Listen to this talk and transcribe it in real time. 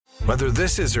Whether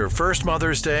this is her first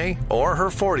Mother's Day or her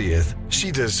 40th, she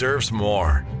deserves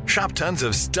more. Shop tons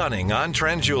of stunning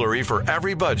on-trend jewelry for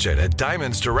every budget at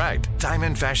Diamonds Direct.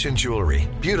 Diamond fashion jewelry,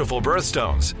 beautiful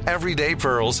birthstones, everyday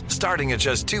pearls starting at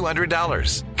just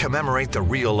 $200. Commemorate the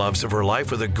real loves of her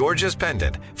life with a gorgeous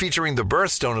pendant featuring the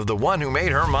birthstone of the one who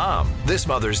made her mom. This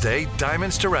Mother's Day,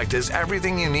 Diamonds Direct is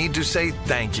everything you need to say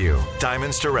thank you.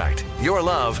 Diamonds Direct. Your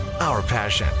love, our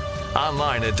passion.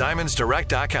 Online at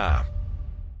diamondsdirect.com.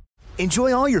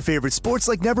 Enjoy all your favorite sports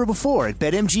like never before at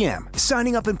BetMGM.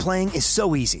 Signing up and playing is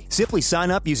so easy. Simply sign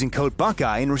up using code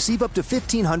Buckeye and receive up to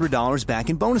 $1,500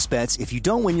 back in bonus bets if you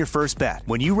don't win your first bet.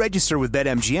 When you register with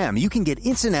BetMGM, you can get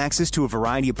instant access to a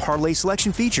variety of parlay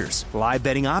selection features, live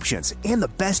betting options, and the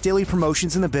best daily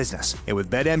promotions in the business. And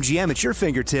with BetMGM at your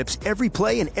fingertips, every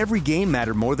play and every game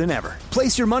matter more than ever.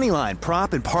 Place your moneyline,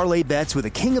 prop, and parlay bets with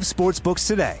the king of sportsbooks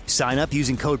today. Sign up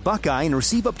using code Buckeye and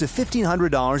receive up to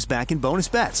 $1,500 back in bonus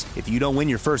bets if you don't win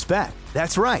your first bet.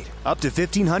 That's right, up to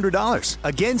 $1,500.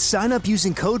 Again, sign up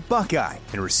using code Buckeye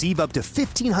and receive up to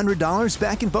 $1,500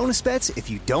 back in bonus bets if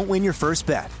you don't win your first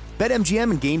bet.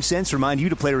 BetMGM and GameSense remind you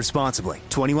to play responsibly.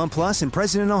 21 plus and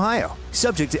present in Ohio.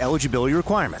 Subject to eligibility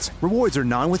requirements. Rewards are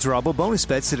non-withdrawable bonus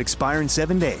bets that expire in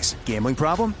 7 days. Gambling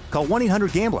problem? Call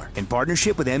 1-800-GAMBLER in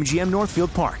partnership with MGM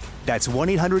Northfield Park. That's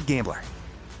 1-800-GAMBLER.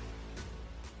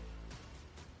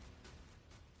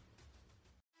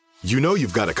 You know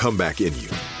you've got a comeback in you.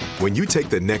 When you take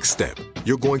the next step,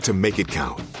 you're going to make it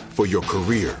count. For your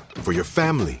career, for your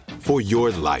family, for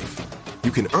your life. You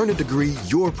can earn a degree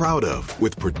you're proud of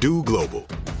with Purdue Global.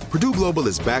 Purdue Global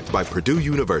is backed by Purdue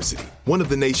University, one of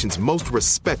the nation's most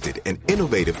respected and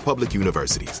innovative public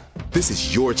universities. This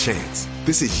is your chance.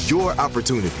 This is your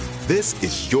opportunity. This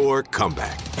is your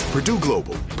comeback. Purdue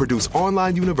Global, Purdue's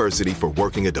online university for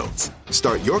working adults.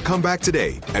 Start your comeback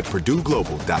today at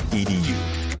purdueglobal.edu.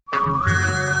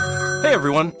 Hey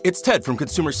everyone, it's Ted from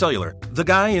Consumer Cellular, the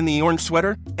guy in the orange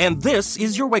sweater, and this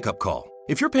is your wake-up call.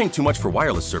 If you're paying too much for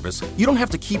wireless service, you don't have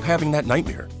to keep having that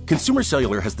nightmare. Consumer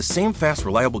Cellular has the same fast,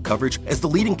 reliable coverage as the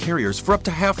leading carriers for up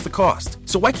to half the cost.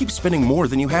 So why keep spending more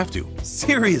than you have to?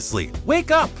 Seriously,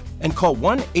 wake up and call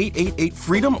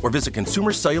 1-888-FREEDOM or visit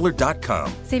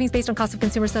consumercellular.com. Savings based on cost of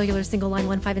Consumer Cellular single line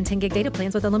 1, 5, and 10 gig data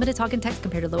plans with unlimited talk and text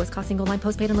compared to lowest cost single line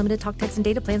postpaid unlimited talk, text, and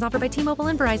data plans offered by T-Mobile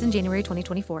and Verizon January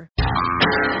 2024.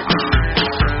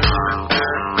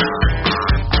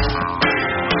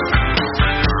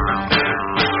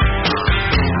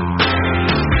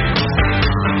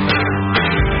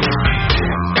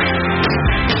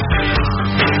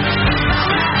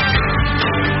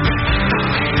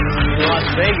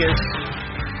 Vegas,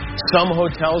 some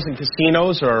hotels and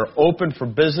casinos are open for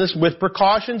business with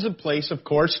precautions in place, of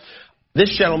course.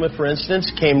 This gentleman, for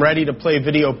instance, came ready to play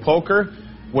video poker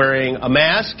wearing a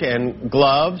mask and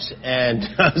gloves and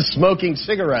smoking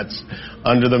cigarettes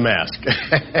under the mask.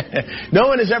 No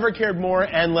one has ever cared more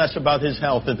and less about his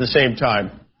health at the same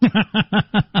time.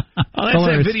 Oh, that's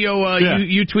that video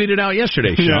you tweeted out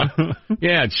yesterday, Sean.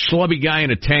 Yeah, it's schlubby guy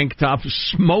in a tank top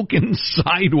smoking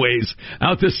sideways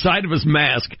out the side of his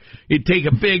mask. He'd take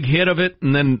a big hit of it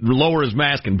and then lower his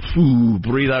mask and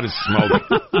breathe out his smoke.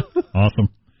 Awesome.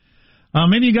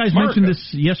 Maybe you guys mentioned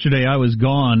this yesterday. I was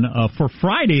gone. For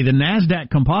Friday, the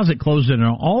NASDAQ composite closed at an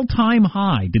all-time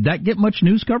high. Did that get much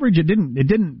news coverage? It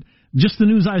didn't. Just the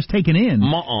news I was taking in.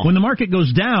 When the market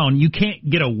goes down, you can't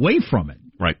get away from it.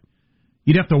 Right.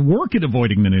 You'd have to work at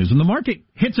avoiding the news. When the market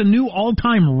hits a new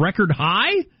all-time record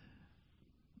high,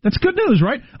 that's good news,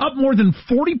 right? Up more than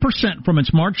 40% from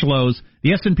its March lows,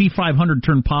 the S&P 500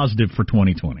 turned positive for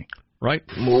 2020. Right.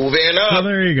 Moving up. So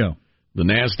there you go. The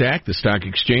NASDAQ, the stock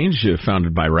exchange,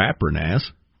 founded by rapper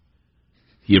Nas.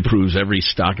 He approves every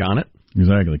stock on it.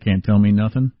 Exactly. Can't tell me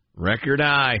nothing. Record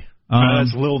high.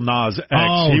 That's Lil Nas X.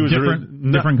 Oh, he was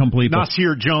different completely.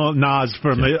 Nasir Nas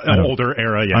from the older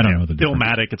era. Yeah, I don't know the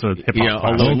Illmatic. It's a hip hop.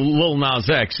 Although Lil Nas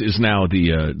X is now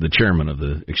the chairman of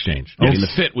the exchange. I mean, the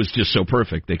fit was just so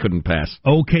perfect they couldn't pass.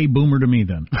 Okay, boomer to me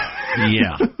then.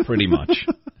 Yeah, pretty much.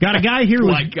 Got a guy here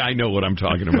I know what I'm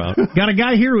talking about. Got a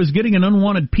guy here who was getting an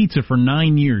unwanted pizza for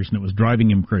 9 years and it was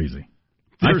driving him crazy.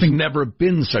 There's never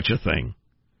been such a thing.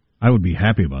 I would be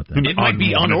happy about that. It might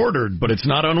be unordered, but it's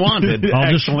not unwanted.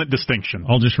 Excellent distinction.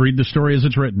 I'll just read the story as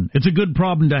it's written. It's a good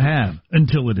problem to have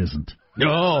until it isn't.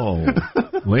 Oh,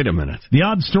 wait a minute. The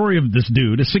odd story of this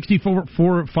dude, a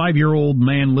 65-year-old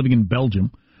man living in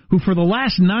Belgium, who for the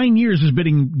last 9 years has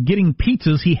been getting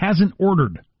pizzas he hasn't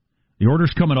ordered. The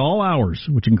orders come at all hours,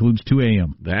 which includes 2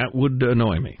 a.m. That would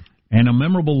annoy me. And a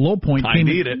memorable low point I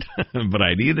need it, but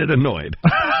I need it annoyed.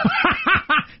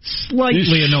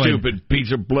 Slightly annoyed. Stupid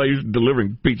pizza place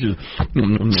delivering pizzas.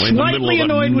 Slightly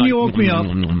annoyed when you woke me up.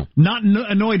 Not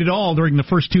annoyed at all during the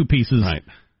first two pieces. Right.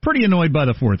 Pretty annoyed by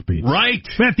the fourth piece. Right.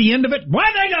 At the end of it,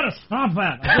 why they gotta stop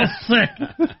that? I feel sick.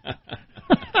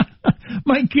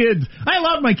 My kids, I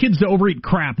allowed my kids to overeat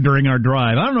crap during our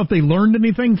drive. I don't know if they learned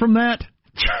anything from that.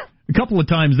 A couple of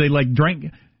times they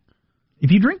drank.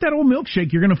 If you drink that old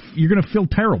milkshake, you're gonna feel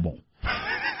terrible.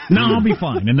 No, I'll be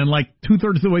fine. And then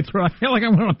 2/3 of the way through, I feel like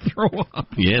I'm gonna throw up.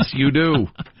 Yes, you do.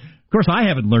 Of course, I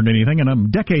haven't learned anything, and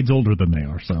I'm decades older than they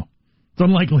are, so it's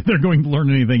unlikely they're going to learn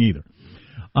anything either.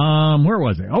 Where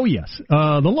was I? Oh, yes.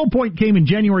 The low point came in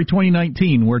January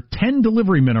 2019, where 10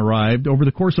 delivery men arrived over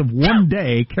the course of one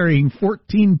day carrying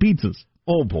 14 pizzas.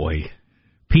 Oh, boy.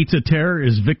 Pizza terror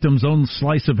is victim's own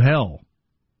slice of hell,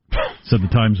 said the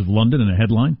Times of London in a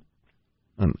headline.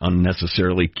 An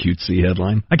unnecessarily cutesy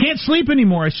headline. I can't sleep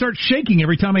anymore. I start shaking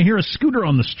every time I hear a scooter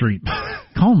on the street.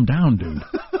 Calm down, dude.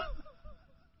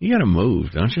 You got to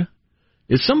move, don't you?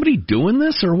 Is somebody doing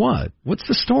this or what? What's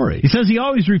the story? He says he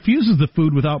always refuses the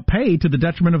food without pay to the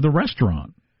detriment of the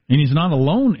restaurant. And he's not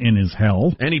alone in his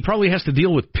hell. And he probably has to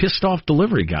deal with pissed-off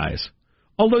delivery guys.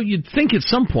 Although you'd think at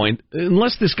some point,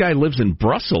 unless this guy lives in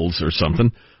Brussels or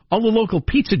something, all the local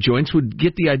pizza joints would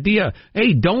get the idea,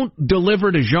 hey, don't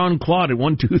deliver to Jean-Claude at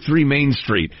 123 Main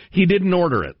Street. He didn't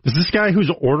order it. Is this guy who's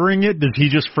ordering it, does he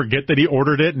just forget that he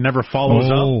ordered it and never follows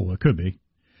up? Oh, it could be.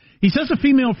 He says a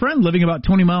female friend living about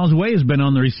 20 miles away has been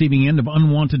on the receiving end of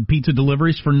unwanted pizza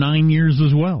deliveries for 9 years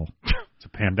as well. It's a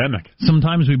pandemic.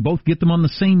 Sometimes we both get them on the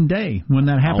same day. When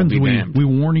that happens, we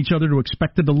warn each other to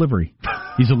expect a delivery.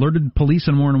 He's alerted police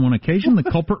on more than one occasion. The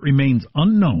culprit remains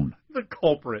unknown. The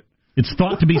culprit. It's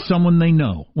thought to be someone they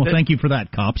know. Well, thank you for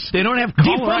that, cops. They don't have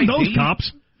caller ID. Defund those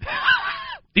cops.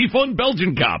 Defund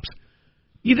Belgian cops.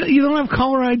 You don't have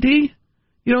caller ID?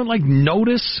 You don't,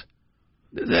 notice?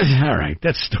 All right,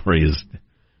 that story is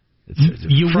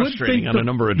frustrating on a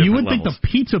number of different levels. You would think the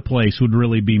pizza place would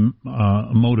really be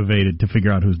motivated to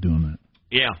figure out who's doing that.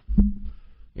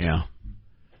 Yeah.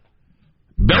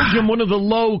 Belgium, one of the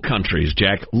low countries,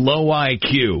 Jack. Low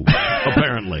IQ,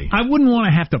 apparently. I wouldn't want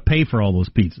to have to pay for all those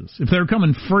pizzas. If they're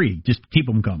coming free, just keep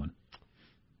them coming.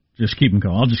 Just keep them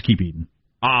coming. I'll just keep eating.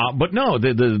 But no,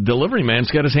 the delivery man's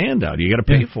got his hand out. You got to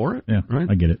pay for it. Yeah, right?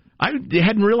 I get it. I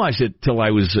hadn't realized it till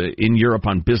I was in Europe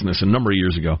on business a number of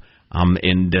years ago.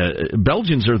 And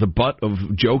Belgians are the butt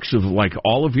of jokes of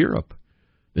all of Europe.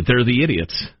 That they're the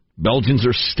idiots. Belgians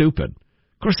are stupid.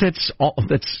 Of course, that's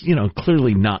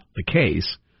clearly not the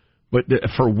case. But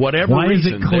for whatever reason, why is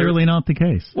it clearly not the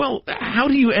case? Well, how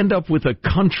do you end up with a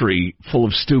country full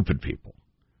of stupid people?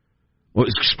 Well,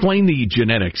 explain the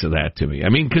genetics of that to me. I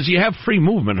mean, because you have free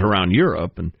movement around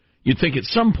Europe, and you'd think at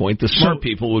some point the smart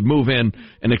people would move in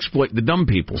and exploit the dumb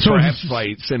people, perhaps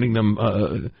by sending them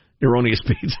erroneous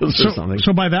pizzas or something.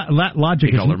 So by that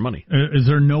logic, take all their money. Is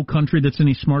there no country that's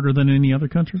any smarter than any other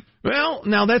country? Well,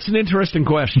 now that's an interesting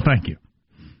question. Thank you.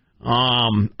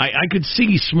 I could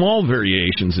see small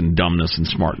variations in dumbness and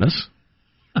smartness.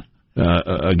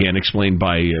 Again, explained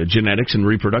by genetics and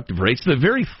reproductive rates. The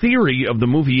very theory of the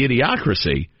movie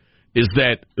Idiocracy is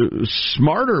that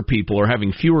smarter people are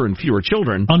having fewer and fewer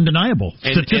children. Undeniable.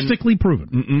 Statistically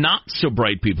proven. Not so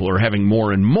bright people are having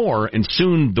more and more, and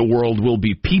soon the world will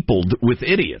be peopled with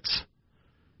idiots.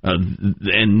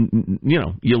 And,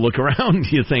 you look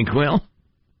around, you think, well...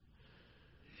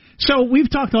 So we've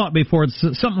talked a lot before. It's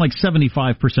something like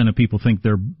 75% of people think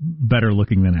they're better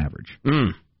looking than average.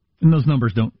 And those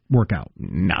numbers don't work out.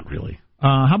 Not really.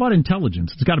 How about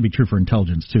intelligence? It's got to be true for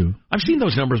intelligence, too. I've seen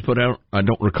those numbers put out. I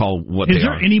don't recall what they are. Is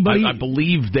there anybody... I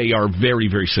believe they are very,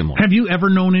 very similar. Have you ever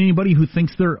known anybody who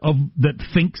thinks they're of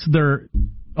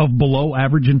below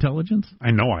average intelligence?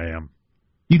 I know I am.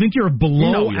 You think you're of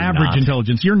below average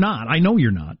intelligence? You're not. I know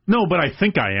you're not. No, but I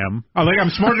think I am. I'm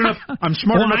smart enough. I'm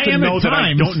smart enough to know that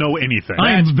I don't know anything.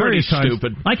 I am very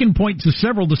stupid. I can point to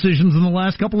several decisions in the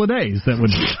last couple of days that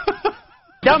would...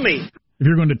 Dummy. If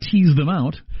you're going to tease them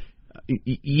out.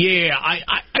 Yeah,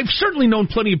 I've certainly known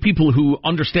plenty of people who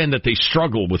understand that they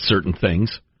struggle with certain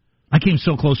things. I came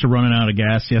so close to running out of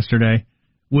gas yesterday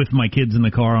with my kids in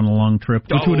the car on a long trip,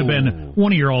 which would have been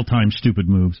one of your all-time stupid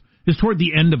moves. It's toward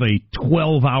the end of a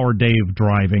 12-hour day of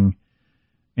driving,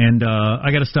 and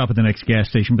I got to stop at the next gas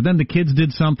station. But then the kids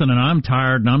did something, and I'm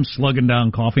tired, and I'm slugging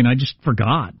down coffee, and I just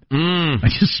forgot. I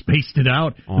just spaced it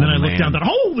out, and then I looked down and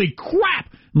thought, holy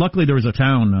crap! Luckily, there was a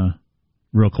town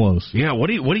real close. Yeah, what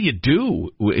do you do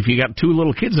if you got 2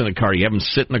 little kids in the car? You have them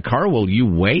sit in the car. Will you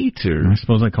wait? Or I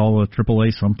suppose I call a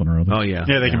AAA something or other. Oh yeah,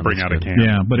 they can bring out a can.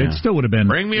 Yeah, but it still would have been.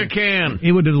 Bring me a can.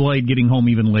 It would have delayed getting home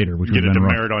even later, which would have been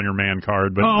demerit on your man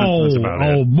card. But that's about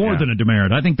it. More than a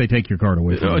demerit. I think they take your card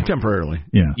away from you. Temporarily.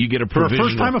 Yeah, you get a for a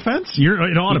first-time offense.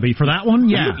 It ought to be for that one.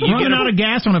 Yeah, you running out of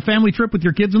gas on a family trip with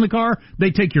your kids in the car,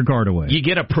 they take your card away. You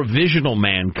get a provisional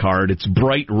man card. It's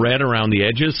bright red around the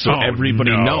edges, so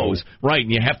everybody knows. Right,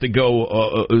 and you have to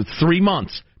go 3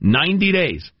 months, 90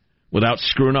 days, without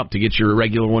screwing up to get your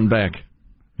regular one back.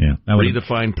 Yeah, read the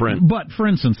fine print. But, for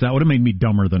instance, that would have made me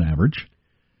dumber than average,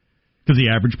 because the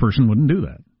average person wouldn't do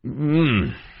that.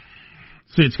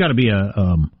 See, it's got to be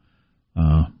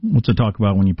what's it talk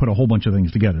about when you put a whole bunch of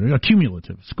things together? A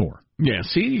cumulative score. Yeah,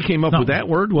 see, you came up with that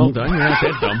word. Well done. You're not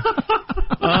that dumb.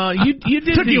 You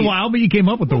did took you a while, but you came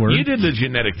up with the word. You did the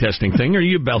genetic testing thing. Are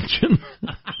you Belgian?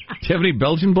 Do you have any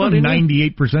Belgian blood in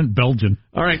you? 98% Belgian.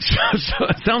 All right, so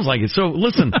it sounds like it. So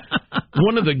listen,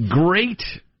 one of the great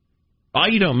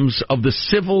items of the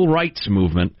civil rights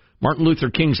movement, Martin Luther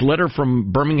King's letter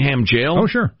from Birmingham jail. Oh,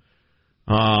 sure.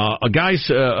 A guy's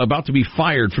about to be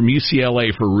fired from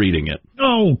UCLA for reading it.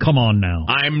 Oh, come on now.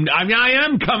 I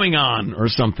am coming on, or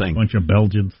something. Bunch of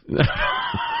Belgians.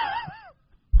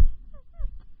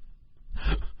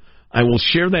 I will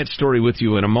share that story with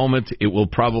you in a moment. It will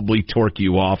probably torque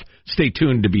you off. Stay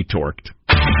tuned to be torqued.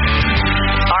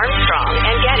 Armstrong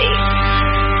and Getty.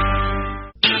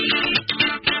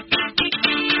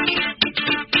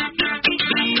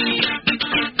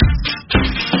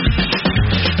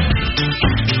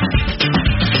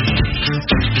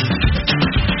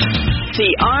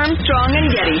 The Armstrong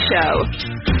and Getty Show.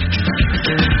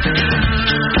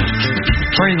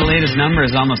 According to the latest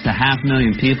numbers, almost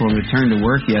 500,000 people returned to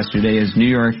work yesterday as New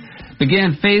York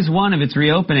began phase 1 of its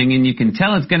reopening, and you can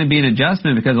tell it's going to be an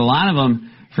adjustment because a lot of them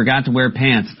forgot to wear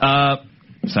pants. Out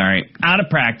of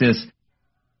practice.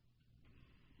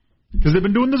 Because they've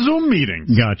been doing the Zoom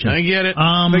meetings. Gotcha. I get it.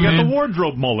 They got the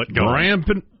wardrobe mullet going.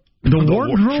 Rampant. The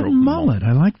wardrobe mullet.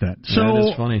 I like that. So, that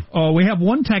is funny. We have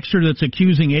one texter that's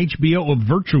accusing HBO of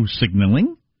virtue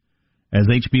signaling, as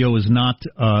HBO is not,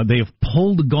 they have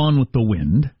pulled Gone with the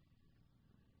Wind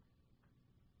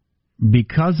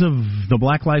because of the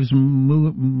Black Lives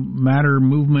Matter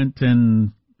movement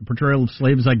and portrayal of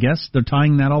slaves, I guess. They're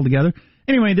tying that all together.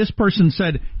 Anyway, this person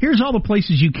said, here's all the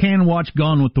places you can watch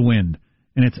Gone with the Wind.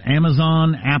 And it's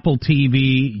Amazon, Apple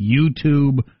TV,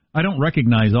 YouTube. I don't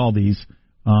recognize all these.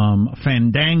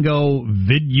 Fandango,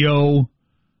 Video,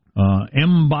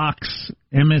 Mbox,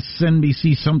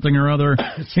 MSNBC something or other.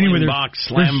 Anyway,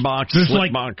 Slambox,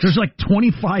 there's like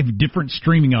 25 different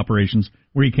streaming operations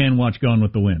where you can watch Gone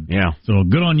with the Wind. Yeah. So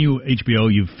good on you,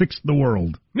 HBO. You've fixed the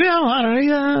world. Yeah, I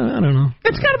don't know.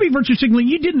 It's got to be virtue signaling.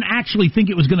 You didn't actually think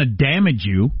it was going to damage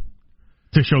you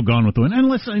to show Gone with the Wind,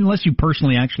 unless you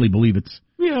personally actually believe it's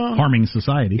harming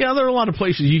society. Yeah, there are a lot of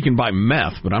places you can buy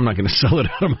meth, but I'm not going to sell it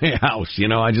out of my house.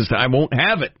 I won't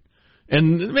have it.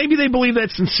 And maybe they believe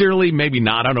that sincerely, maybe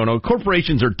not. I don't know.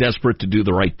 Corporations are desperate to do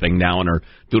the right thing now and are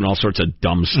doing all sorts of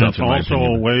dumb stuff. It's also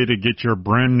a way to get your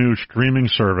brand new streaming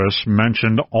service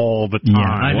mentioned all the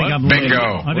time.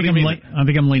 Yeah, I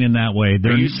think I'm leaning that way.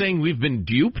 Are you saying we've been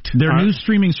duped? Their new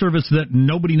streaming service that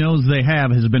nobody knows they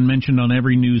have has been mentioned on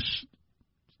every news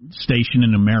station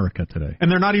in America today. And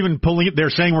they're not even pulling it.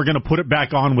 They're saying we're going to put it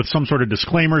back on with some sort of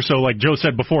disclaimer. So like Joe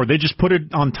said before, they just put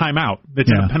it on timeout. It's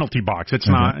in a penalty box. It's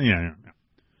not, Yeah,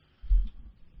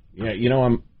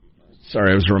 I'm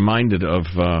sorry. I was reminded of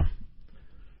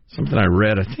something I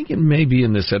read. I think it may be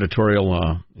in this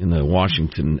editorial in the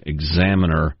Washington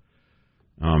Examiner,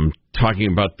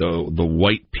 talking about the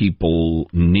white people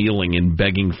kneeling and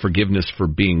begging forgiveness for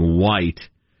being white.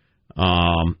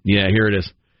 Here it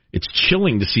is. It's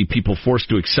chilling to see people forced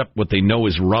to accept what they know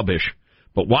is rubbish,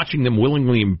 but watching them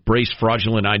willingly embrace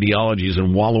fraudulent ideologies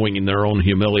and wallowing in their own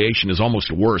humiliation is almost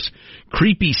worse.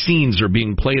 Creepy scenes are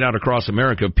being played out across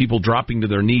America of people dropping to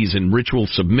their knees in ritual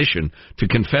submission to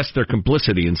confess their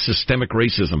complicity in systemic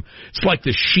racism. It's like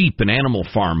the sheep in Animal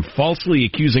Farm falsely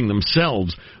accusing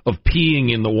themselves of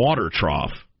peeing in the water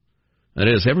trough. That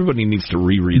is, everybody needs to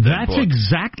reread that book. That's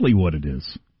exactly what it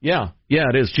is. Yeah,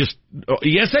 it is. Just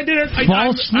yes, I did it.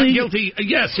 I'm guilty.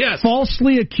 Yes.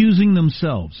 Falsely accusing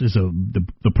themselves is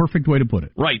the perfect way to put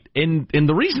it. Right, and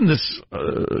the reason this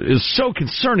is so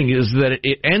concerning is that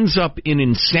it ends up in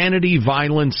insanity,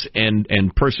 violence,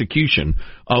 and persecution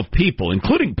of people,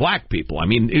 including black people. I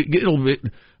mean,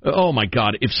 oh my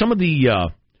God, if some of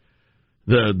the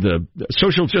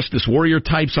social justice warrior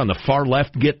types on the far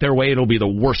left get their way, it'll be the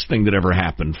worst thing that ever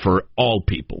happened for all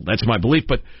people. That's my belief,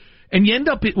 but. And you end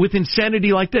up with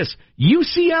insanity like this.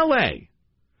 UCLA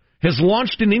has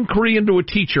launched an inquiry into a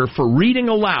teacher for reading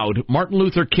aloud Martin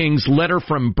Luther King's letter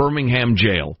from Birmingham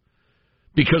jail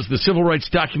because the civil rights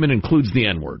document includes the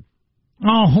N-word.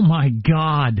 Oh, my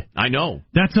God. I know.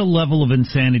 That's a level of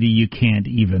insanity you can't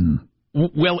even...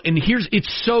 Well, and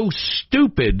it's so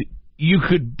stupid, you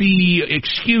could be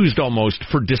excused almost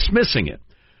for dismissing it.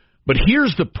 But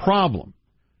here's the problem.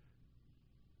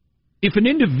 If an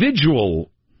individual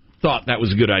thought that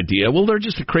was a good idea, well, they're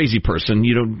just a crazy person.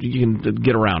 You can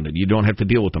get around it. You don't have to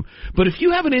deal with them. But if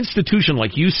you have an institution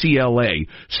like UCLA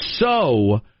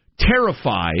so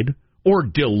terrified or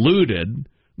deluded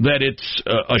that it's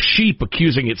a sheep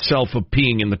accusing itself of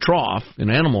peeing in the trough in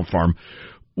Animal Farm,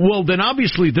 well, then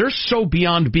obviously they're so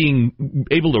beyond being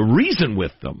able to reason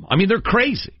with them. I mean, they're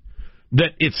crazy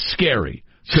that it's scary.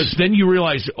 Because then you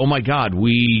realize, oh, my God,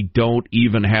 we don't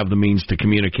even have the means to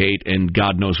communicate, and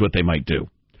God knows what they might do.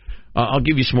 I'll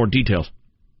give you some more details.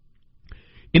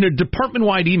 In a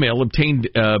department-wide email obtained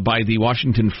by the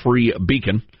Washington Free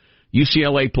Beacon,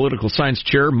 UCLA political science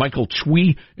chair Michael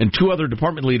Chui and two other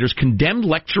department leaders condemned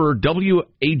lecturer W.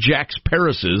 Ajax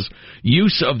Paris's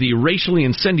use of the racially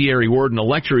incendiary word in a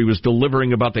lecture he was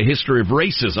delivering about the history of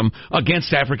racism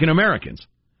against African Americans,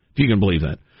 if you can believe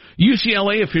that.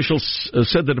 UCLA officials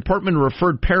said the department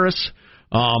referred Paris,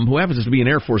 who happens to be an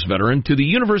Air Force veteran, to the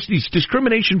university's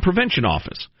Discrimination Prevention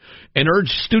Office and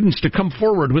urged students to come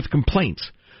forward with complaints.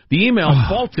 The email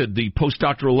faulted the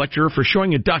postdoctoral lecturer for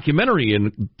showing a documentary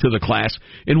to the class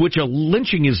in which a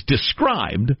lynching is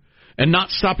described and not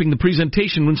stopping the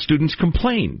presentation when students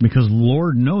complained. Because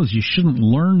Lord knows you shouldn't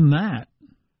learn that.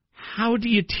 How do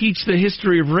you teach the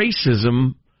history of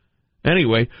racism?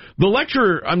 Anyway, the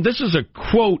lecturer, this is a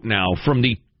quote now from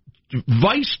the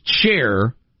vice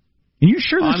chair. And you're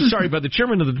sure this is... by the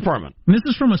chairman of the department. And this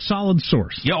is from a solid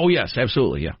source. Yeah, oh, yes,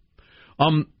 absolutely, yeah.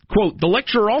 Quote, the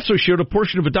lecturer also showed a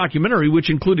portion of a documentary which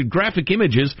included graphic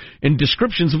images and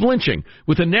descriptions of lynching,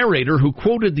 with a narrator who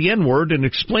quoted the N-word and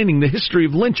explaining the history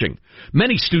of lynching.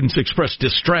 Many students expressed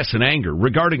distress and anger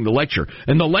regarding the lecture,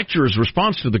 and the lecturer's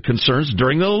response to the concerns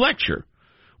during the lecture.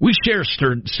 We share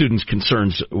students'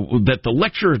 concerns that the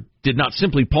lecturer did not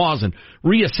simply pause and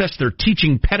reassess their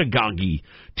teaching pedagogy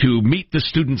to meet the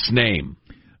student's name.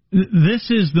 This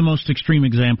is the most extreme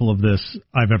example of this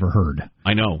I've ever heard.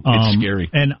 I know. It's scary.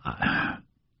 And I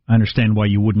understand why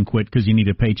you wouldn't quit because you need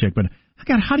a paycheck, but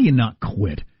God, how do you not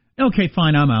quit? Okay,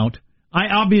 fine, I'm out. I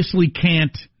obviously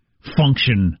can't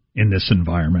function in this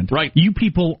environment. Right. You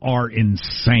people are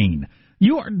insane.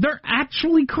 They're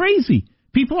actually crazy.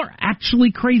 People are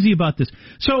actually crazy about this.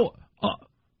 So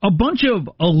a bunch of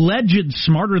alleged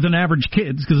smarter-than-average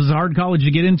kids, because it's a hard college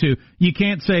to get into, you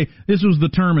can't say, this was the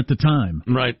term at the time.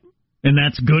 Right. And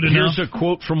that's good enough. Here's a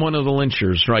quote from one of the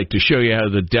lynchers, right, to show you how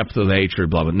the depth of the hatred,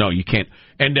 blah, blah. No, you can't.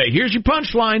 And here's your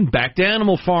punchline. Back to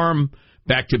Animal Farm.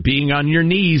 Back to being on your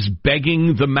knees,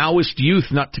 begging the Maoist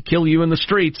youth not to kill you in the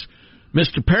streets.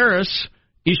 Mr. Paris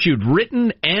issued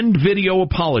written and video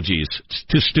apologies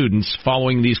to students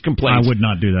following these complaints. I would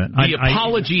not do that. The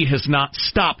apology has not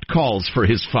stopped calls for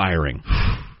his firing.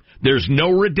 There's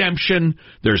no redemption.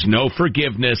 There's no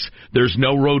forgiveness. There's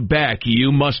no road back.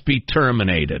 You must be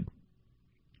terminated.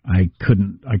 I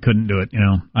couldn't do it.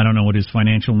 I don't know what his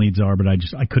financial needs are, but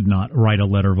I could not write a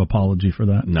letter of apology for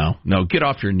that. No, get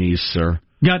off your knees, sir.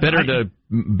 Yeah, better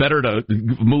to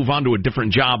move on to a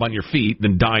different job on your feet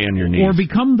than die on your knees. Or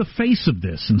become the face of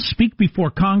this and speak before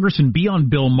Congress and be on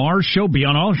Bill Maher's show, be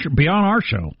on our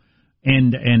show,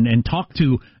 and talk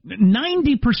to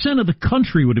 90% of the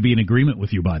country would be in agreement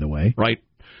with you, by the way. Right.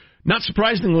 Not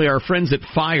surprisingly, our friends at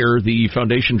FIRE, the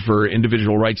Foundation for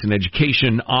Individual Rights in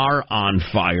Education, are on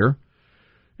fire.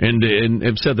 And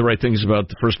have said the right things about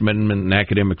the First Amendment and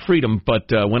academic freedom, but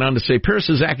went on to say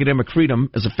Paris's academic freedom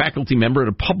as a faculty member at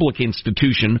a public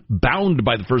institution bound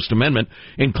by the First Amendment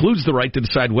includes the right to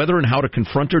decide whether and how to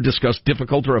confront or discuss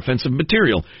difficult or offensive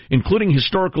material, including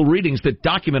historical readings that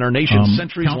document our nation's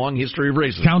centuries-long history of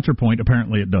racism. Counterpoint,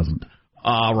 apparently it doesn't.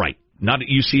 Right. Not at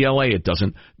UCLA, it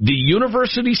doesn't. The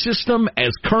university system, as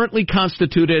currently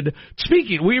constituted,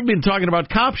 we've been talking about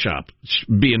cop shop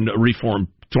being reformed,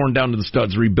 torn down to the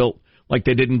studs, rebuilt like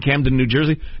they did in Camden, New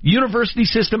Jersey. University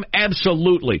system,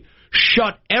 absolutely.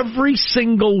 Shut every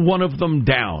single one of them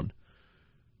down.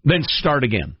 Then start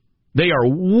again. They are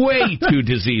way too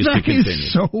diseased to continue. That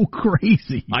is so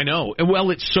crazy. I know. Well,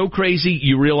 it's so crazy,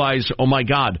 you realize, oh, my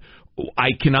God, I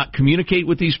cannot communicate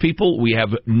with these people. We have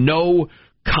no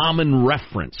common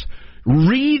reference.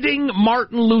 Reading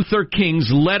Martin Luther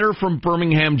King's letter from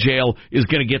Birmingham jail is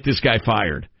going to get this guy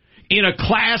fired in a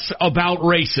class about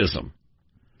racism.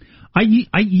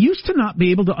 I used to not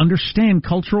be able to understand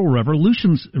Cultural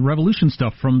Revolution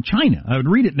stuff from China. I would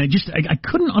read it, and I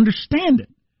couldn't understand it.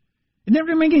 It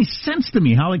never made any sense to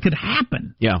me how it could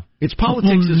happen. Yeah, it's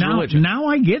politics is religion. Now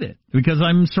I get it, because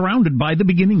I'm surrounded by the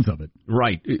beginnings of it.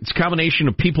 Right. It's a combination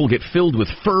of people get filled with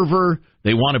fervor.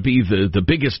 They want to be the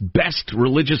biggest, best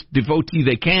religious devotee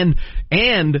they can,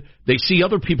 and they see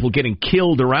other people getting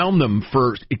killed around them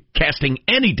for casting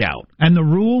any doubt. And the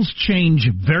rules change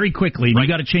very quickly. Right. You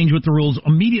got to change with the rules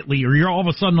immediately, or you're all of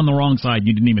a sudden on the wrong side.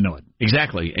 You didn't even know it.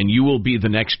 Exactly, and you will be the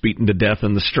next beaten to death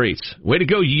in the streets. Way to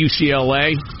go,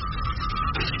 UCLA.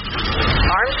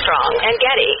 Armstrong and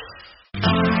Getty.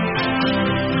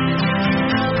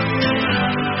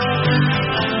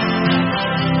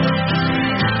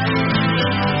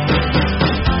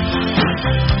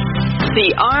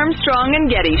 The Armstrong and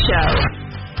Getty Show.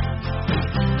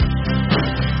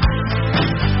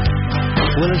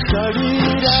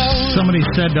 Somebody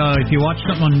said if you watch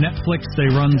something on Netflix, they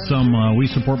run some We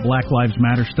Support Black Lives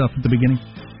Matter stuff at the beginning.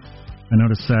 I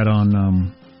noticed that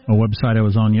on a website I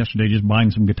was on yesterday, just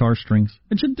buying some guitar strings.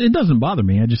 It doesn't bother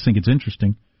me. I just think it's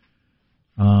interesting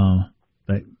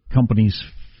that companies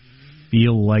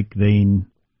feel like they...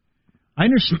 I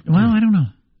understand. Well, I don't know.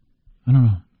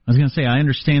 I was going to say, I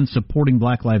understand supporting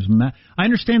Black Lives Matter. I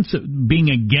understand being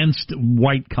against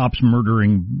white cops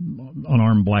murdering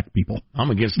unarmed black people. I'm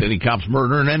against any cops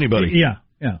murdering anybody. Yeah.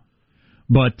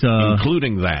 But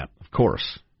including that, of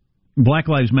course. Black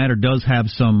Lives Matter does have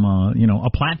some, a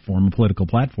platform, a political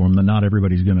platform that not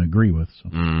everybody's going to agree with. So.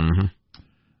 Mm-hmm.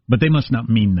 But they must not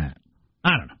mean that.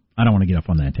 I don't know. I don't want to get off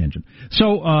on that tangent.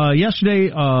 So yesterday,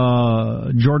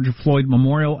 George Floyd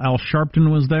Memorial, Al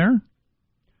Sharpton was there.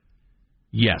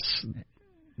 Yes.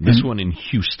 This one in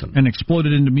Houston. And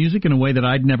exploded into music in a way that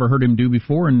I'd never heard him do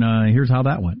before, and here's how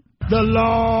that went. The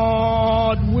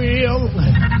Lord will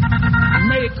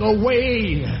make a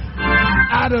way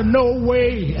out of no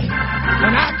way.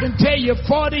 And I can tell you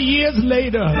 40 years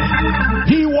later,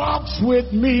 he walks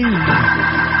with me.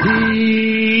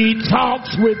 He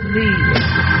talks with me.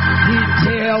 He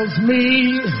tells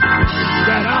me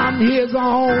that I'm his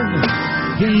own.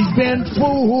 He's been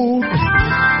food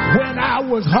when I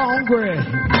was hungry.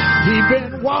 He's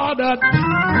been watered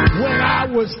when I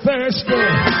was thirsty.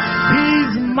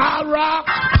 He's my rock,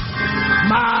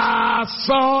 my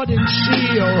sword and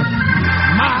shield,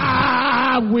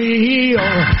 my wheel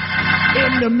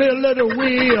in the middle of the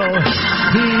wheel.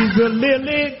 He's the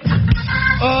lily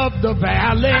of the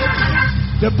valley,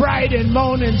 the bright and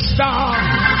morning star.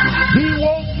 He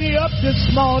woke me up this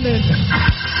morning,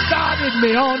 started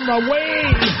me on my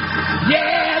way.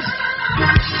 Yes,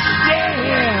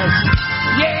 yes,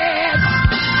 yes,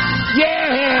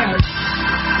 yes.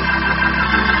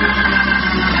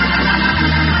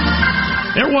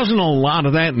 There wasn't a lot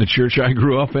of that in the church I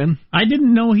grew up in. I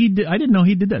didn't know he did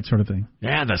that sort of thing.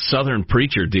 Yeah, the Southern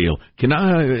preacher deal.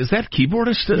 Is that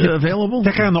keyboardist available?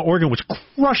 That guy on the organ was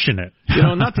crushing it.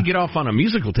 Not to get off on a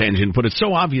musical tangent, but it's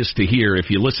so obvious to hear if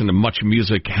you listen to much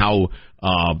music how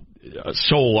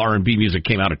soul R&B music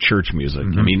came out of church music.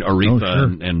 Mm-hmm. I mean,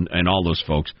 Aretha and all those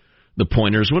folks. The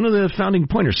Pointers. One of the founding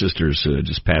Pointer sisters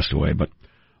just passed away, but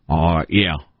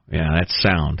yeah, that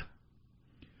sound.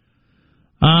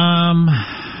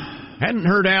 Hadn't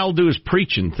heard Al do his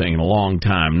preaching thing in a long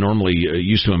time. Normally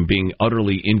used to him being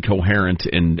utterly incoherent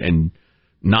and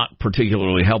not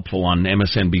particularly helpful on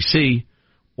MSNBC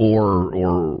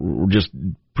or just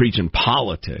preaching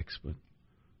politics. But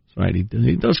that's right,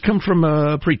 he does come from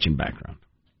a preaching background.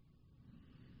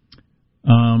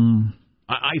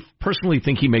 I personally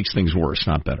think he makes things worse,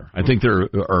 not better. I think there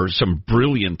are some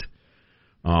brilliant,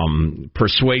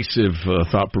 persuasive,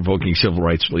 thought-provoking civil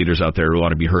rights leaders out there who ought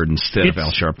to be heard instead of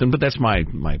Al Sharpton, but that's my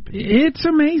opinion. It's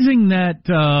amazing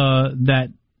that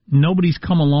nobody's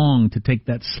come along to take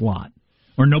that slot,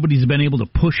 or nobody's been able to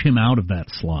push him out of that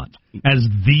slot as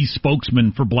the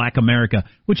spokesman for Black America,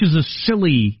 which is a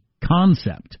silly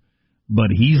concept, but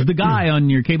he's the guy on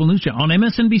your cable news channel. On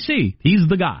MSNBC, he's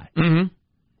the guy. Mm-hmm.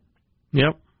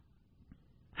 Yep.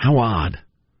 How odd.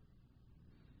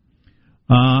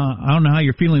 I don't know how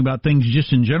you're feeling about things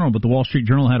just in general, but the Wall Street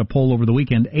Journal had a poll over the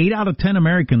weekend. 8 out of 10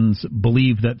 Americans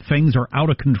believe that things are out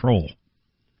of control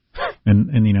in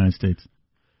the United States.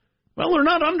 Well, they're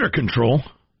not under control.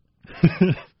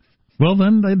 Well,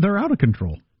 then they're out of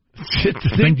control.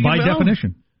 By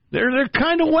definition. They're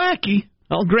kind of wacky.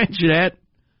 I'll grant you that.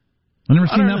 I've never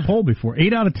seen that poll before.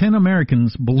 8 out of 10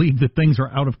 Americans believe that things are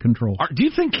out of control. Do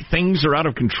you think things are out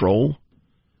of control?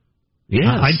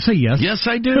 Yes. I'd say yes. Yes,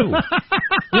 I do.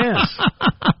 Yes.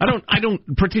 I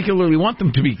don't particularly want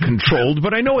them to be controlled,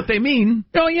 but I know what they mean.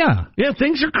 Oh, yeah. Yeah,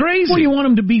 things are crazy. Well, you want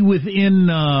them to be within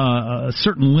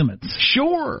certain limits.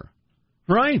 Sure.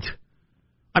 Right.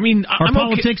 I mean, our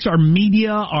politics, our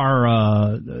media, our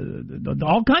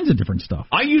all kinds of different stuff.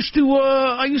 I used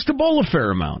to bowl a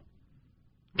fair amount.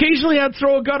 Occasionally, I'd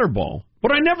throw a gutter ball,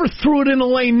 but I never threw it in the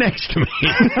lane next to me.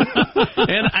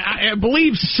 And I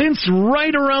believe since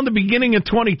right around the beginning of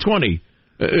 2020,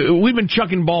 we've been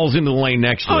chucking balls into the lane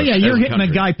next to us. Oh yeah, you're hitting a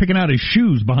guy picking out his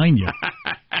shoes behind you.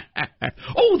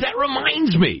 Oh, that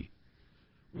reminds me.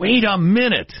 Wait a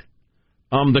minute.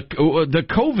 The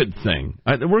COVID thing.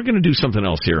 We're going to do something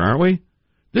else here, aren't we?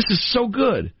 This is so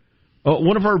good.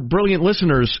 One of our brilliant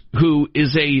listeners who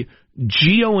is a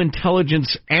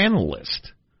geointelligence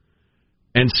analyst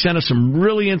and sent us some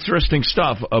really interesting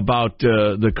stuff about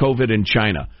the COVID in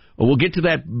China. We'll get to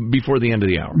that before the end of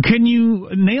the hour. Can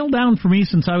you nail down for me,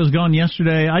 since I was gone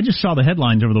yesterday, I just saw the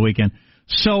headlines over the weekend.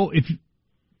 So if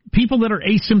people that are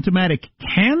asymptomatic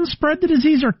can spread the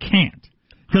disease or can't?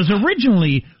 Because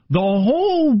originally the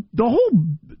whole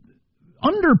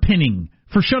underpinning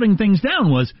for shutting things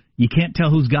down was you can't tell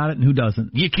who's got it and who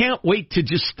doesn't. You can't wait to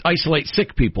just isolate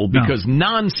sick people because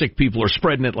non-sick people are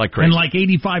spreading it like crazy. And like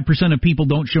 85% of people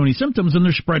don't show any symptoms, and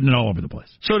they're spreading it all over the place.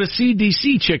 So the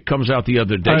CDC chick comes out the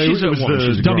other day. She's a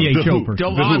WHO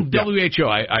person. WHO,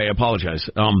 I apologize.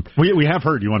 We have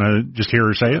heard. You want to just hear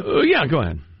her say it? Yeah, go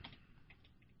ahead.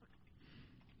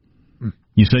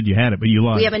 You said you had it, but you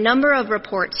lied. We have a number of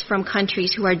reports from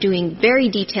countries who are doing very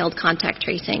detailed contact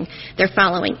tracing. They're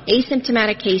following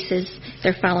asymptomatic cases,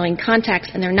 they're following contacts,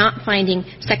 and they're not finding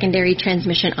secondary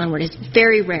transmission onward. It's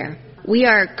very rare. We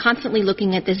are constantly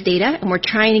looking at this data, and we're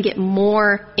trying to get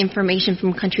more information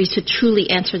from countries to truly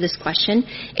answer this question.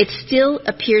 It still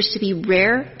appears to be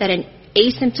rare that an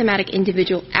asymptomatic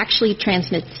individual actually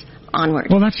transmits onward.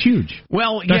 Well, that's huge.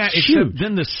 Well, that's huge.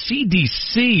 Then the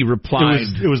CDC replied.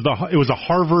 It was a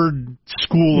Harvard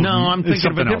school. No, I'm thinking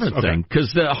of a different thing.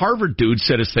 Because the Harvard dude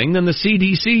said his thing, then the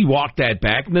CDC walked that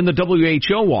back, and then the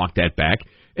WHO walked that back.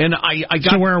 And I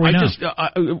got. So where are we now?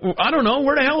 I don't know.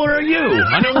 Where the hell are you?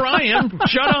 I know where I am.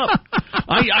 Shut up.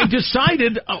 I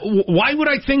decided. Why would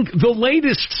I think the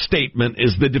latest statement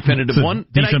is the definitive one?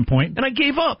 Decent point. And I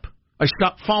gave up. I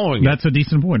stopped following That's a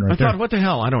decent point right there. I thought, what the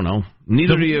hell? I don't know.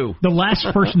 Neither do you. The last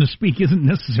person to speak isn't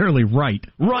necessarily right.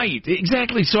 Right,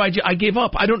 exactly. So I gave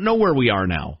up. I don't know where we are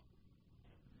now.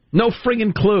 No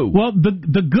friggin' clue. Well,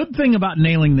 the good thing about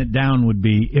nailing it down would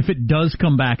be if it does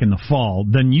come back in the fall,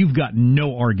 then you've got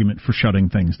no argument for shutting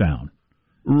things down.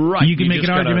 Right. You can make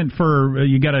an argument for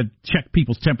you got to check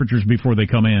people's temperatures before they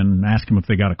come in and ask them if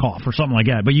they got a cough or something like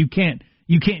that. But you can't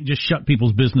just shut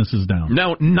people's businesses down.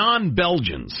 Now,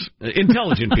 non-Belgians,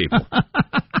 intelligent people,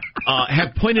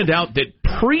 have pointed out that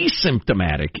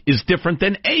pre-symptomatic is different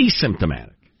than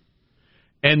asymptomatic.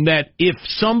 And that if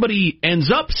somebody ends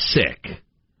up sick,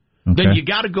 then you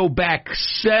got to go back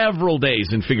several days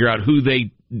and figure out who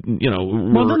they,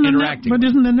 were interacting with. But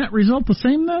isn't the net result the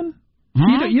same then?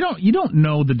 Huh? You don't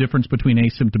know the difference between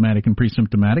asymptomatic and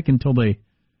pre-symptomatic until they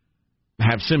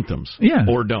have symptoms. Yeah.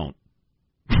 Or don't.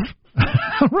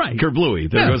 Right. Kerblooey.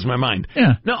 There goes my mind.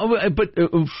 Yeah. No, but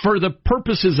for the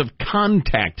purposes of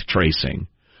contact tracing,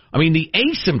 I mean, the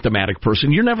asymptomatic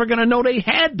person, you're never going to know they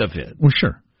had the vid. Well,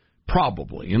 sure.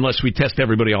 Probably, unless we test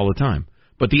everybody all the time.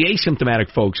 But the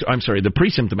asymptomatic folks, the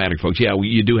pre-symptomatic folks,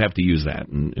 you do have to use that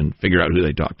and figure out who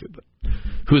they talked to, but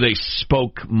who they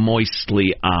spoke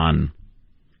moistly on.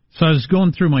 So I was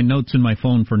going through my notes in my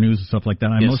phone for news and stuff like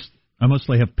that. I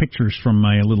mostly have pictures from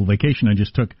my little vacation I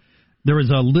just took. There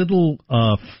was a little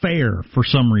fair, for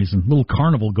some reason, little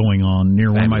carnival going on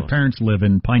near where my parents live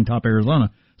in Pine Top,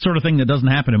 Arizona. Sort of thing that doesn't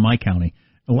happen in my county.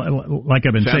 Like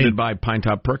I've been saying. Founded by Pine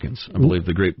Top Perkins, I believe,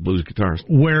 the great blues guitarist.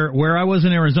 Where I was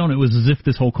in Arizona, it was as if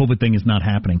this whole COVID thing is not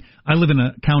happening. I live in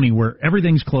a county where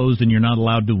everything's closed and you're not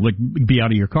allowed to be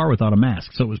out of your car without a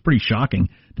mask. So it was pretty shocking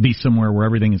to be somewhere where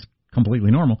everything is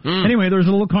completely normal. Anyway, there was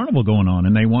a little carnival going on,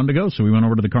 and they wanted to go, so we went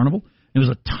over to the carnival. It was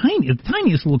the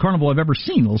tiniest little carnival I've ever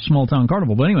seen, a little small-town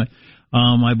carnival. But anyway,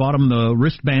 I bought them the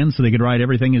wristbands so they could ride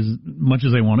everything as much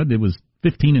as they wanted. It was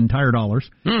 $15 entire dollars.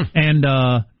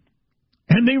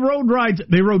 And they rode rides.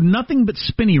 They rode nothing but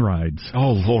spinny rides.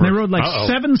 Oh, Lord. They rode like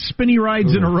 7 spinny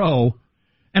rides in a row.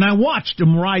 And I watched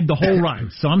them ride the whole ride.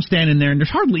 So I'm standing there, and there's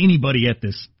hardly anybody at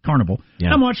this carnival.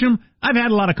 Yeah. I'm watching them. I've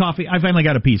had a lot of coffee. I finally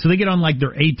got a pee. So they get on like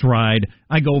their 8th ride.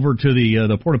 I go over to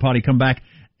the porta potty, come back,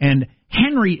 and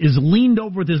Henry is leaned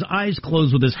over with his eyes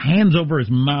closed with his hands over his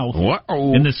mouth.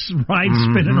 And this ride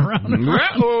spinning around and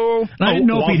around. And I didn't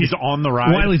know if he's on the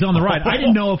ride. While he's on the ride. I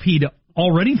didn't know if he'd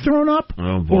already thrown up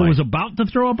or was about to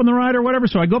throw up on the ride or whatever.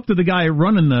 So I go up to the guy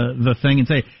running the thing and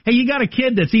say, hey, you got a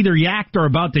kid that's either yacked or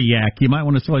about to yak. You might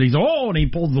want to slow it. He's, and he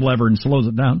pulls the lever and slows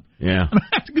it down. Yeah. And I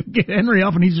have to go get Henry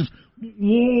off, and he's just,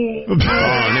 whoa.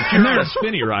 And if you're on a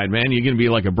spinny ride, man, you're going to be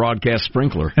like a broadcast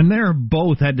sprinkler. And they're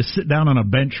both had to sit down on a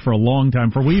bench for a long time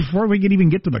before we could even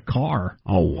get to the car.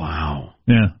 Oh, wow.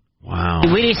 Yeah. Wow.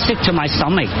 Really sick to my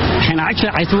stomach. And actually,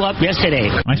 I threw up yesterday.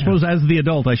 I suppose as the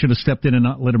adult, I should have stepped in and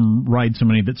not let him ride so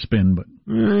many that spin, but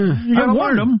I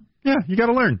warned him. Yeah, you got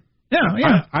to learn.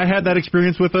 Yeah. I had that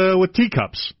experience with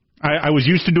teacups. I was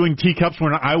used to doing teacups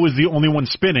when I was the only one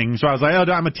spinning, so I was like,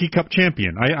 I'm a teacup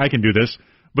champion. I can do this.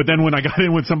 But then when I got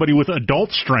in with somebody with adult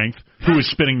strength who was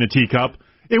spinning the teacup,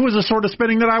 it was a sort of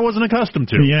spinning that I wasn't accustomed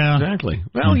to. Yeah. Exactly.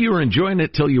 Well, you were enjoying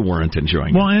it till you weren't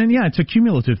enjoying it. Well, and it's a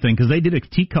cumulative thing, because they did a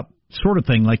teacup sort of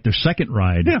thing like their second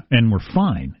ride, and were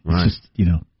fine. Right. It's just,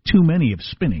 too many of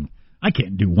spinning. I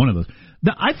can't do one of those.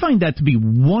 I find that to be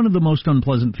one of the most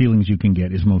unpleasant feelings you can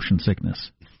get is motion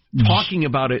sickness. Talking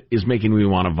about it is making me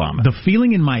want to vomit. The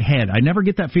feeling in my head, I never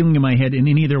get that feeling in my head in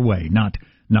any other way. Not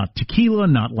tequila,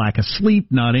 not lack of sleep,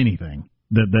 not anything.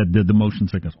 The motion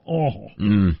sickness. I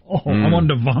wanted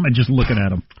to vomit just looking at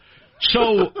them.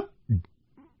 So,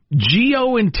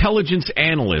 geointelligence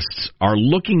analysts are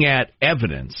looking at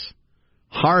evidence,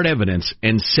 hard evidence,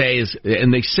 and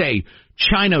they say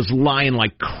China's lying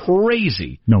like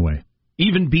crazy. No way.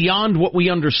 Even beyond what we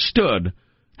understood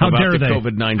about the they?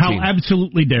 COVID-19. How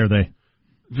absolutely dare they?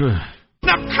 Now,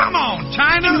 come on,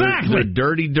 China. Exactly. They're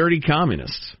dirty, dirty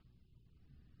communists.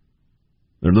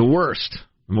 They're the worst.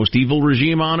 The most evil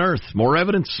regime on earth. More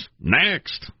evidence.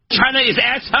 Next. China is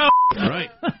asshole.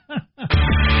 Right.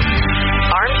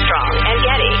 Armstrong and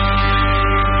Getty.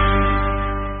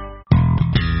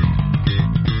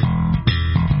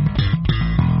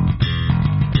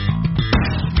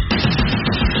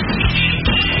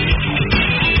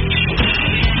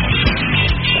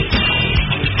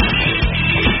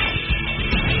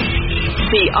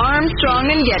 The Armstrong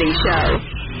and Getty Show.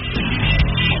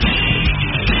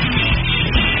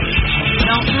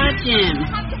 Don't touch him. I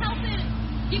have to help him.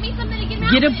 Give me something to get him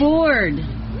out. Get aboard.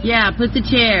 Yeah, put the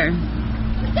chair.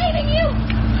 I'm saving you.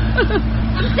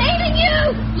 I'm saving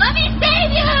you. Let me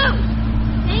save you.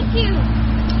 Thank you.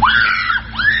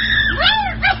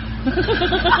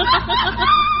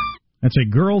 That's a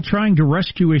girl trying to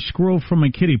rescue a squirrel from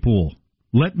a kiddie pool.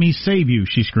 Let me save you,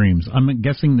 she screams. I'm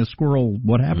guessing the squirrel,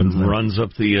 what happens there? Runs up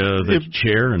the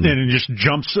chair and it just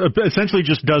jumps, essentially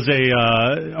just does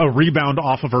a rebound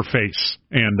off of her face.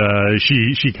 And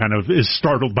she kind of is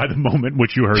startled by the moment,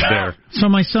 which you heard there. So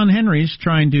my son Henry's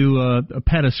trying to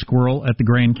pet a squirrel at the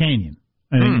Grand Canyon.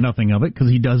 I think nothing of it, because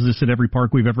he does this at every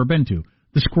park we've ever been to.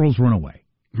 The squirrels run away.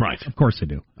 Right. Of course they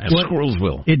do. As squirrels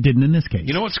will. It didn't in this case.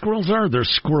 You know what squirrels are? They're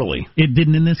squirrely. It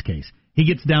didn't in this case. He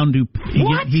gets down to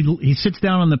he sits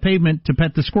down on the pavement to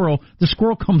pet the squirrel. The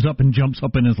squirrel comes up and jumps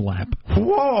up in his lap.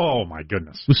 Whoa, my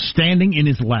goodness. Was standing in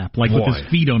his lap, like with his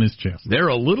feet on his chest. They're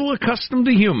a little accustomed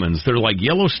to humans. They're like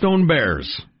Yellowstone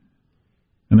bears.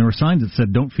 And there were signs that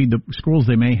said, don't feed the squirrels,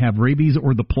 they may have rabies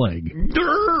or the plague.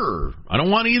 Durr! I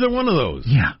don't want either one of those.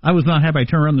 Yeah, I was not happy. I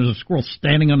turned around, there's a squirrel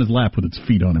standing on his lap with its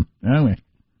feet on him. Anyway.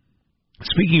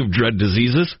 Speaking of dread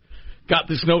diseases, got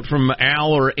this note from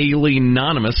Al or Aileen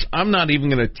Anonymous. I'm not even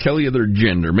going to tell you their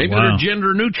gender. Maybe they're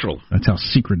gender neutral. That's how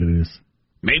secret it is.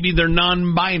 Maybe they're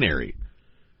non-binary.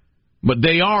 But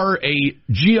they are a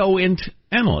geoint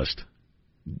analyst,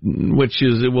 which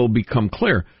is, it will become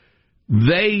clear.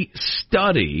 They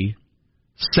study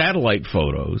satellite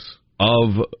photos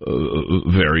of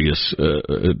various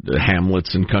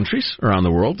hamlets and countries around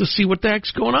the world to see what the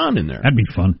heck's going on in there. That'd be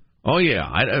fun. Oh, yeah.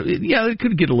 It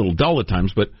could get a little dull at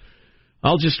times, but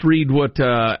I'll just read what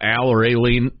Al or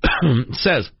Aileen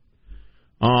says.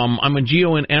 I'm a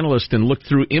geoanalyst and looked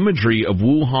through imagery of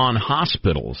Wuhan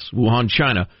hospitals, Wuhan,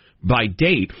 China, by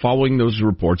date following those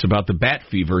reports about the bat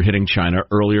fever hitting China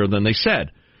earlier than they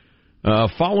said.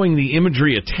 Following the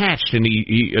imagery attached, and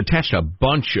he attached a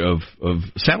bunch of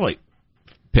satellite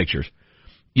pictures,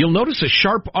 you'll notice a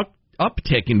sharp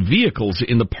uptick in vehicles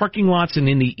in the parking lots and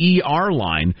in the ER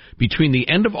line between the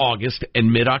end of August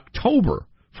and mid-October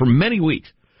for many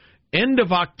weeks. End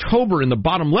of October, in the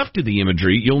bottom left of the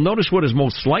imagery, you'll notice what is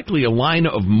most likely a line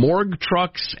of morgue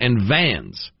trucks and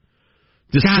vans.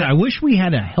 God, I wish we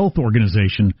had a health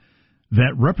organization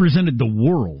that represented the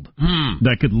world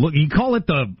that could look. You call it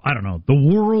the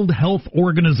World Health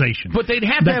Organization. But they'd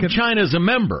have to have China as a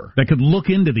member. That could look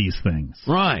into these things.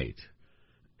 Right.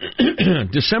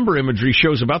 December imagery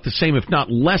shows about the same, if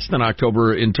not less than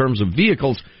October, in terms of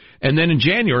vehicles. And then in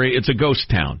January, it's a ghost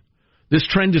town. This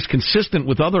trend is consistent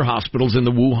with other hospitals in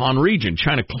the Wuhan region.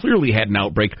 China clearly had an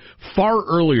outbreak far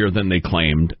earlier than they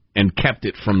claimed and kept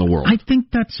it from the world. I think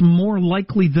that's more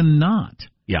likely than not.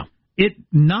 Yeah. It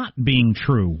not being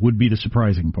true would be the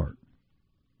surprising part.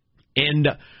 And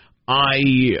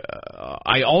I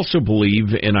also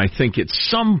believe, and I think at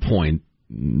some point,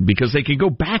 because they can go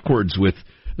backwards with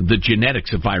the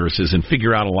genetics of viruses and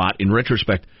figure out a lot in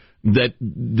retrospect, that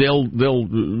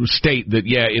they'll state that,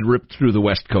 yeah, it ripped through the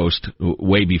West Coast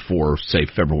way before, say,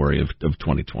 February of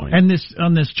 2020. And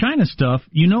on this China stuff,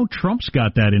 Trump's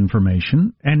got that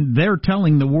information, and they're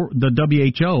telling the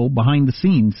WHO behind the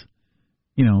scenes.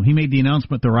 He made the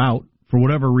announcement they're out. For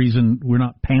whatever reason, we're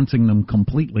not pantsing them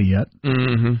completely yet.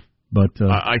 Mm-hmm. But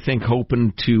I think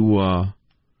hoping to,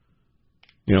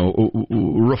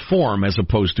 reform as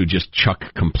opposed to just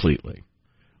chuck completely.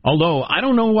 Although, I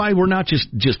don't know why we're not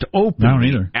just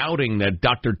openly outing that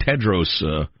Dr. Tedros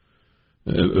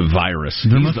virus.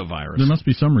 He's the virus. There must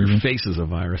be some reason. Your face is a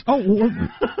virus. Oh,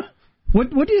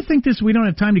 what do you think we don't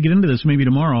have time to get into this, maybe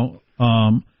tomorrow,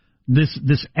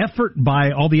 this effort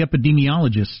by all the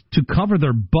epidemiologists to cover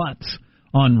their butts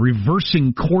on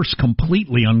reversing course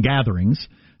completely on gatherings,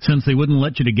 since they wouldn't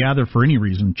let you to gather for any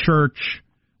reason, church,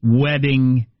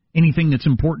 wedding, anything that's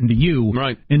important to you,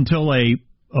 right, until a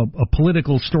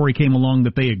political story came along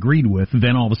that they agreed with,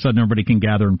 then all of a sudden everybody can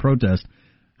gather and protest.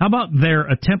 How about their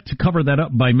attempt to cover that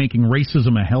up by making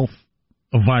racism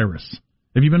a virus?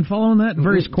 Have you been following that?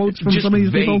 Various quotes from just some of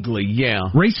these vaguely, people? Yeah.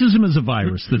 Racism is a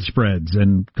virus that spreads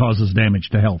and causes damage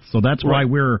to health. So that's why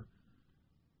we're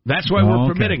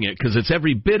permitting it, because it's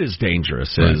every bit as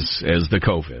dangerous as the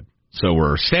COVID. So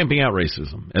we're stamping out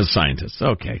racism as scientists.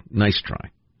 Okay, nice try.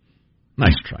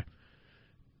 Nice try.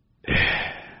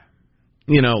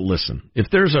 Listen, if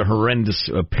there's a horrendous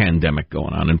pandemic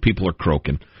going on and people are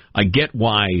croaking, I get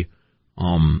why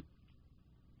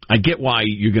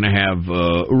you're going to have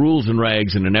rules and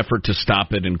regs in an effort to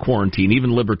stop it and quarantine.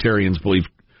 Even libertarians believe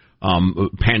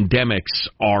pandemics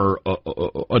are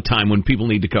a time when people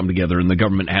need to come together and the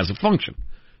government has a function,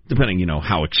 depending,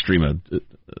 how extreme a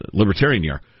libertarian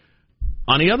you are.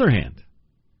 On the other hand,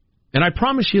 and I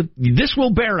promise you, this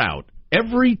will bear out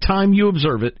every time you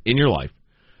observe it in your life,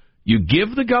 you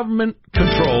give the government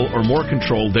control or more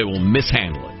control, they will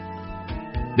mishandle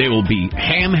it. They will be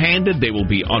ham-handed, they will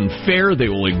be unfair, they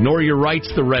will ignore your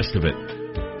rights, the rest of it.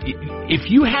 If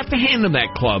you have to hand them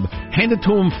that club, hand it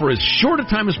to them for as short a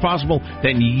time as possible,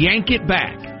 then yank it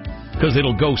back, because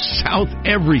it'll go south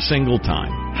every single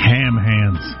time. Ham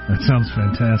hands. That sounds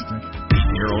fantastic.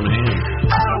 Your own hand.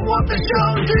 I don't want the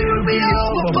show to be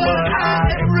over, but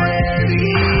I'm ready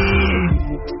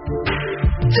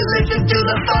to listen to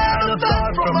the final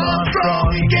thought from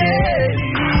Armstrong and Getty.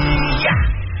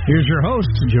 Here's your host,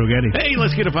 Joe Getty. Hey,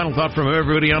 let's get a final thought from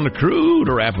everybody on the crew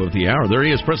to wrap up the hour. There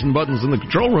he is, pressing buttons in the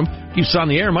control room. Keeps on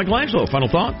the air. Michelangelo, final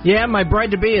thought? Yeah, my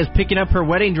bride-to-be is picking up her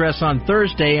wedding dress on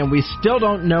Thursday, and we still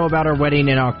don't know about our wedding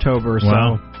in October, so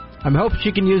I'm hoping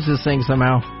she can use this thing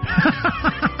somehow.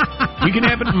 You can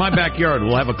have it in my backyard.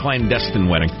 We'll have a clandestine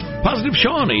wedding. Positive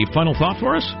Sean, a final thought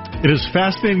for us? It is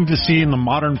fascinating to see in the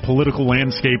modern political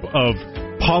landscape of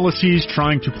policies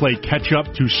trying to play catch-up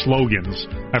to slogans.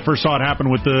 I first saw it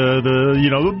happen with the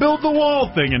build the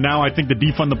wall thing, and now I think the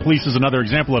defund the police is another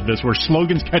example of this, where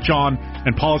slogans catch on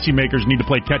and policymakers need to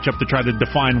play catch-up to try to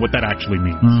define what that actually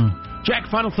means. Jack,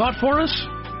 final thought for us?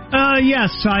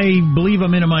 Yes, I believe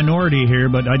I'm in a minority here,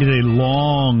 but I did a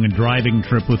long driving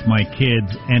trip with my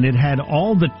kids, and it had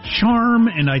all the charm,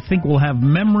 and I think we'll have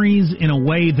memories in a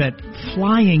way that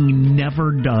flying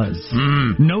never does.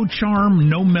 No charm,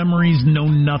 no memories, no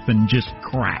nothing, just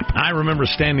crap. I remember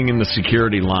standing in the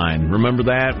security line. Remember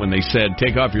that? When they said,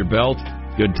 take off your belt?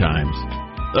 Good times.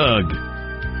 Ugh.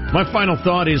 My final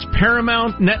thought is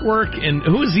Paramount Network, and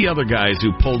who is the other guys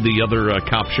who pulled the other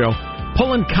cop show?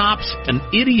 Pulling Cops, an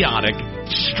idiotic,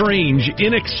 strange,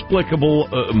 inexplicable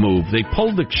move. They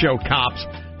pulled the show Cops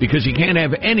because you can't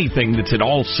have anything that's at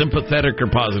all sympathetic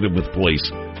or positive with police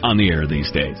on the air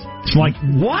these days. It's like,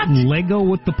 what? Lego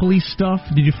with the police stuff?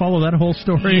 Did you follow that whole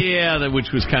story? Yeah,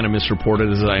 which was kind of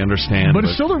misreported, as I understand. But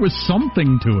still, there was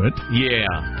something to it. Yeah.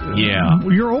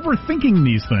 You're overthinking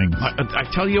these things. I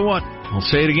tell you what, I'll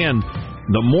say it again.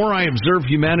 The more I observe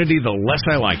humanity, the less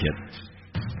I like it.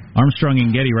 Armstrong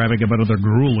and Getty wrapping up another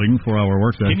grueling 4-hour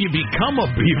workday. Can you become a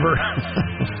beaver?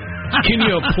 Can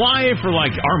you apply for,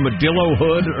 armadillo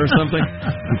hood or something?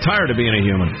 I'm tired of being a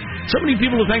human. So many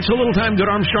people who thanks so little time. Go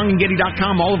to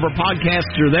ArmstrongandGetty.com. All of our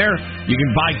podcasts are there. You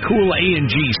can buy cool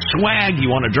A&G swag. You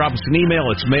want to drop us an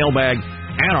email, it's mailbag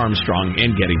at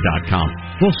ArmstrongandGetty.com.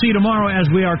 We'll see you tomorrow as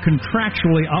we are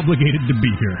contractually obligated to be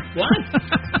here. What?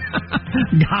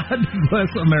 God bless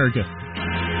America.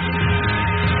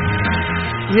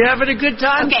 You having a good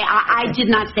time? Okay, I did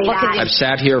not say that. I've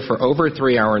sat here for over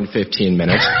 3 hours and 15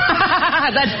 minutes.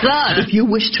 That's good. If you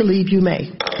wish to leave, you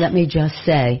may. Let me just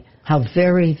say how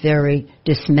very, very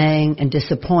dismaying and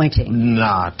disappointing.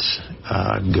 Not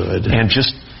good. And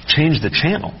just change the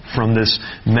channel from this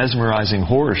mesmerizing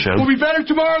horror show. We'll be better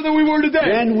tomorrow than we were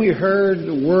today. Then we heard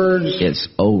the words, It's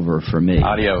over for me.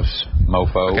 Adios,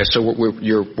 mofo. Okay, so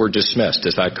we're dismissed.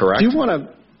 Is that correct? do you want to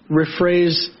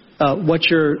rephrase what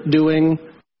you're doing?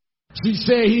 She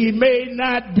said he may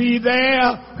not be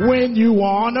there when you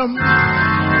want him,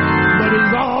 but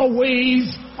he's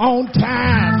always on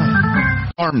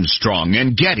time. Armstrong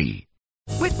and Getty.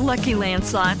 With Lucky Land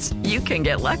Slots, you can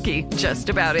get lucky just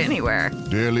about anywhere.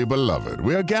 Dearly beloved,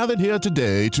 we are gathered here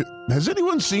today to... Has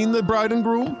anyone seen the bride and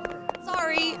groom?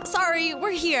 Sorry,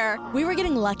 we're here. We were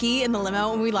getting lucky in the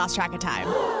limo and we lost track of time.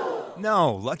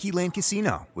 No, Lucky Land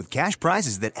Casino, with cash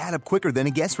prizes that add up quicker than a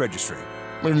guest registry.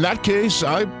 In that case,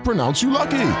 I pronounce you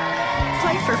lucky.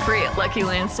 Play for free at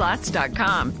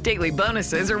LuckyLandSlots.com. Daily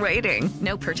bonuses are waiting.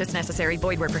 No purchase necessary.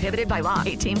 Void where prohibited by law.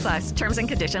 18+. Terms and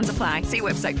conditions apply. See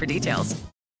website for details.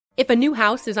 If a new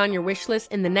house is on your wish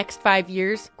list in the next 5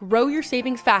 years, grow your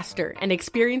savings faster and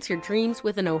experience your dreams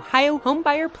with an Ohio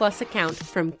Homebuyer Plus account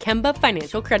from Kemba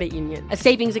Financial Credit Union. A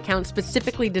savings account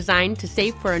specifically designed to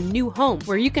save for a new home,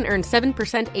 where you can earn 7%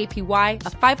 APY,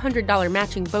 a $500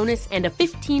 matching bonus, and a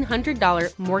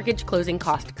 $1,500 mortgage closing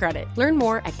cost credit. Learn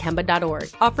more at Kemba.org.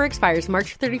 Offer expires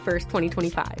March 31st,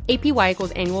 2025. APY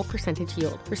equals annual percentage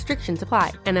yield. Restrictions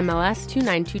apply. NMLS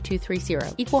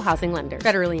 292230. Equal housing lender.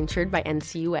 Federally insured by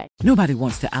NCUA. Nobody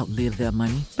wants to outlive their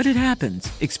money, but it happens,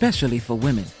 especially for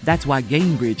women. That's why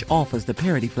Gainbridge offers the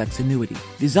Parity Flex annuity,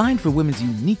 designed for women's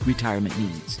unique retirement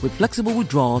needs. With flexible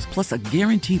withdrawals plus a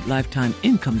guaranteed lifetime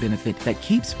income benefit that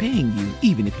keeps paying you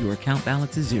even if your account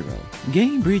balance is zero.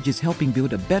 Gainbridge is helping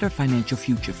build a better financial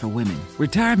future for women.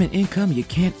 Retirement income you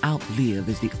can't outlive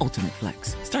is the ultimate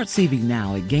flex. Start saving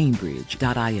now at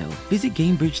Gainbridge.io. Visit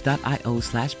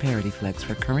Gainbridge.io/ParityFlex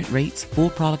for current rates, full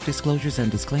product disclosures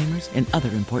and disclaimers, and other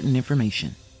important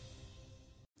information.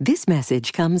 This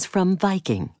message comes from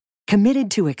Viking,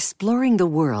 committed to exploring the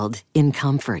world in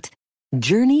comfort.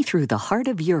 Journey through the heart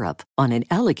of Europe on an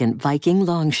elegant Viking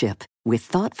longship with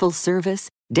thoughtful service,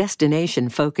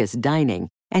 destination-focused dining,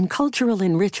 and cultural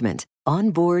enrichment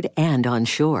on board and on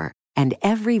shore. And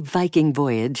every Viking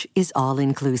voyage is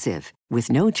all-inclusive, with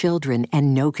no children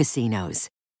and no casinos.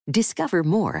 Discover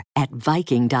more at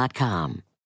Viking.com.